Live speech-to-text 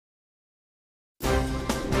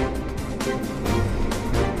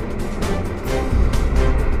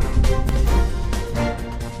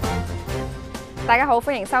大家好，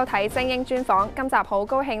歡迎收睇精英專訪。今集好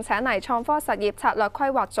高興請嚟創科實業策略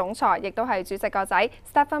規劃總裁，亦都係主席個仔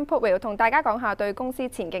Stephan Pudwill 同大家講下對公司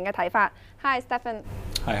前景嘅睇法。Hi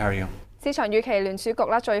Stephan。Hi, how are you? 市場預期聯儲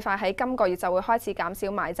局最快喺今個月就會開始減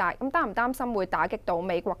少買債，咁擔唔擔心會打擊到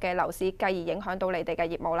美國嘅樓市，繼而影響到你哋嘅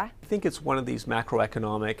業務呢？ I think it's one of these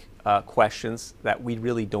macroeconomic questions that we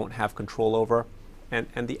really don't have control over.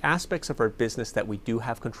 And the aspects of our business that we do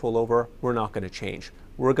have control over, we're not going to change.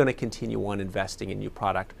 We're going to continue on investing in new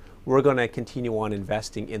product. We're going to continue on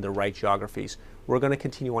investing in the right geographies. We're going to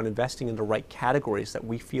continue on investing in the right categories that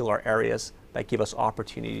we feel are areas that give us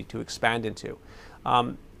opportunity to expand into.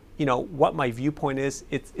 You know, what my viewpoint is,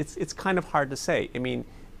 it's kind of hard to say. I mean,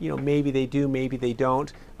 you know, maybe they do, maybe they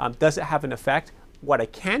don't. Does it have an effect? What I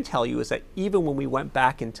can tell you is that even when we went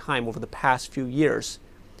back in time over the past few years,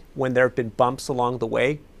 when there have been bumps along the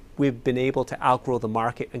way, we've been able to outgrow the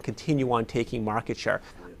market and continue on taking market share.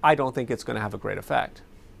 I don't think it's going to have a great effect.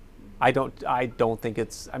 I don't think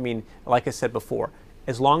it's, I mean, like I said before,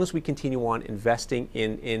 as long as we continue on investing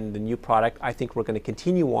in the new product, I think we're going to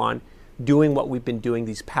continue on doing what we've been doing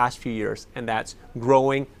these past few years, and that's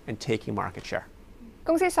growing and taking market share.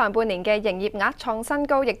 公司上半年嘅營業額創新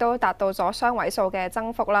高，亦都達到咗雙位數嘅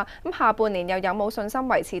增幅啦。咁下半年又有冇信心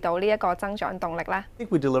維持到呢一個增長動力呢？ I think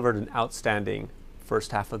we delivered an outstanding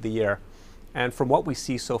first half of the year. And from what we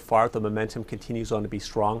see so far, the momentum continues on to be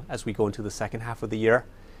strong as we go into the second half of the year.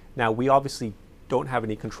 Now, we obviously don't have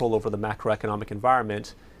any control over the macroeconomic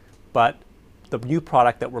environment, but the new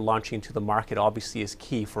product that we're launching into the market obviously is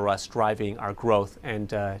key for us driving our growth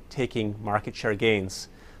and taking market share gains.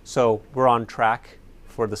 So we're on track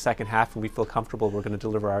for the second half, and we feel comfortable we're going to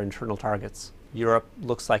deliver our internal targets. Europe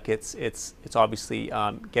looks like it's obviously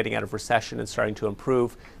getting out of recession and starting to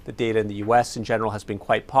improve. The data in the US in general has been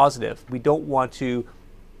quite positive. We don't want to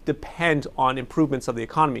depend on improvements of the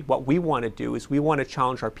economy. What we want to do is we want to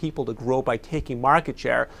challenge our people to grow by taking market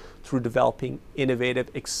share through developing innovative,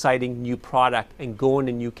 exciting new product and go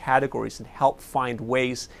into new categories and help find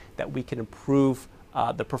ways that we can improve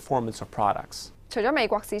the performance of products. 除咗美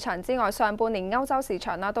國市場之外，上半年歐洲市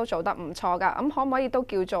場都做得唔錯㗎，咁可唔可以都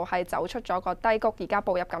叫做係走出咗個低谷，而家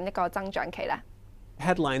步入緊一個增長期呢？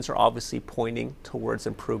 Headlines are obviously pointing towards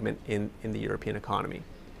improvement in the European economy.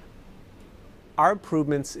 Our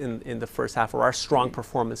improvements in the first half, or our strong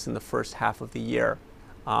performance in the first half of the year,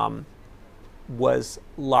 was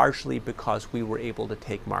largely because we were able to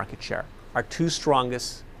take market share. Our two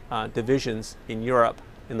strongest divisions in Europe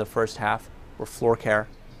in the first half were floor care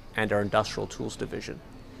and our industrial tools division.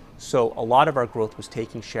 So a lot of our growth was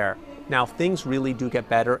taking share. Now, if things really do get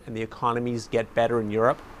better and the economies get better in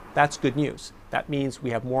Europe, that's good news. That means we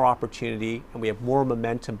have more opportunity and we have more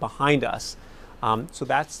momentum behind us. So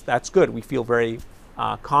that's good. We feel very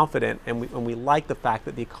confident, and we like the fact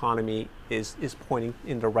that the economy is pointing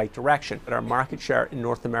in the right direction. But our market share in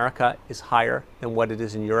North America is higher than what it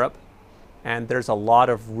is in Europe, and there's a lot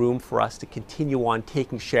of room for us to continue on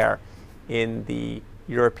taking share in the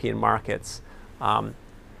European markets.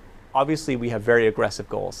 Obviously, we have very aggressive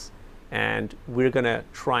goals, and we're going to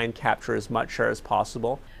try and capture as much share as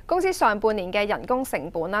possible. 公司上半年嘅人工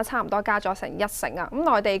成本差唔多加咗成1成啊！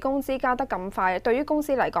咁內地工資加得咁快，對於公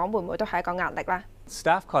司嚟講會唔會都係一個壓力呢？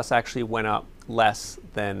 Staff costs actually went up less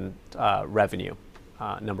than revenue,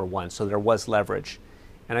 number one, so there was leverage.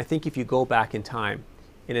 And I think if you go back in time,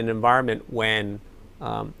 in an environment when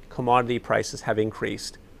commodity prices have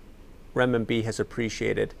increased, renminbi has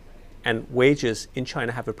appreciated, and wages in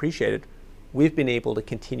China have appreciated, we've been able to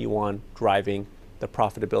continue on driving the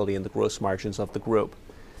profitability and the gross margins of the group.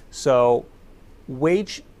 So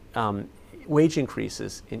wage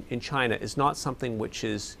increases in China is not something which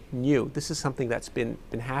is new. This is something that's been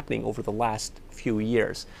happening over the last few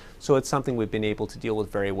years. So it's something we've been able to deal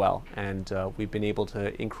with very well, and we've been able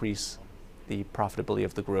to increase the profitability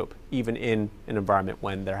of the group, even in an environment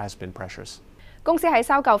when there has been pressures. 公司喺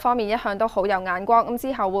收購方面一向都好有眼光，咁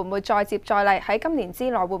之後會唔會再接再厲？喺今年之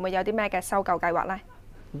內會唔會有啲咩嘅收購計劃呢？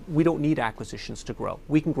 We don't need acquisitions to grow.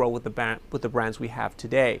 We can grow with the brands we have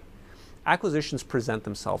today. Acquisitions present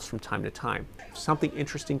themselves from time to time. If something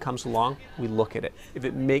interesting comes along, we look at it. If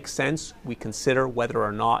it makes sense, we consider whether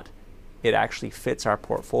or not it actually fits our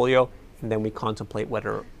portfolio, and then we contemplate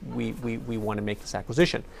whether we want to make this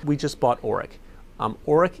acquisition. We just bought Auric.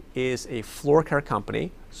 Auric is a floor care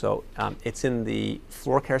company, so it's in the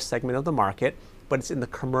floor care segment of the market, but it's in the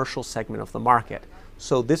commercial segment of the market.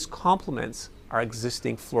 So this complements our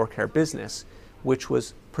existing floor care business, which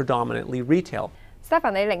was predominantly retail.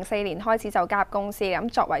 Stephan， 你04年開始就加入公司，咁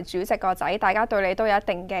作為主席個仔，大家對你都有一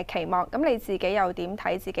定嘅期望。咁你自己又點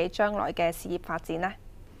睇自己將來嘅事業發展呢？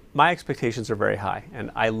 My expectations are very high,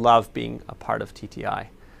 and I love being a part of TTI.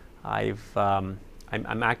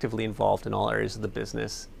 I'm actively involved in all areas of the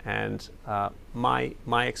business, and my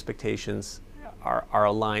expectations are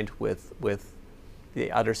aligned with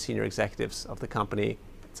the other senior executives of the company.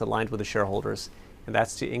 It's aligned with the shareholders, and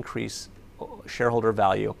that's to increase shareholder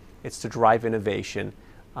value. It's to drive innovation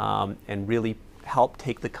and really help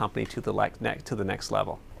take the company to the next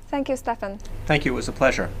level. Thank you, Stephan. Thank you. It was a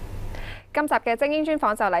pleasure. 今集嘅精英專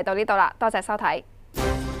訪就嚟到呢度啦，多謝收睇。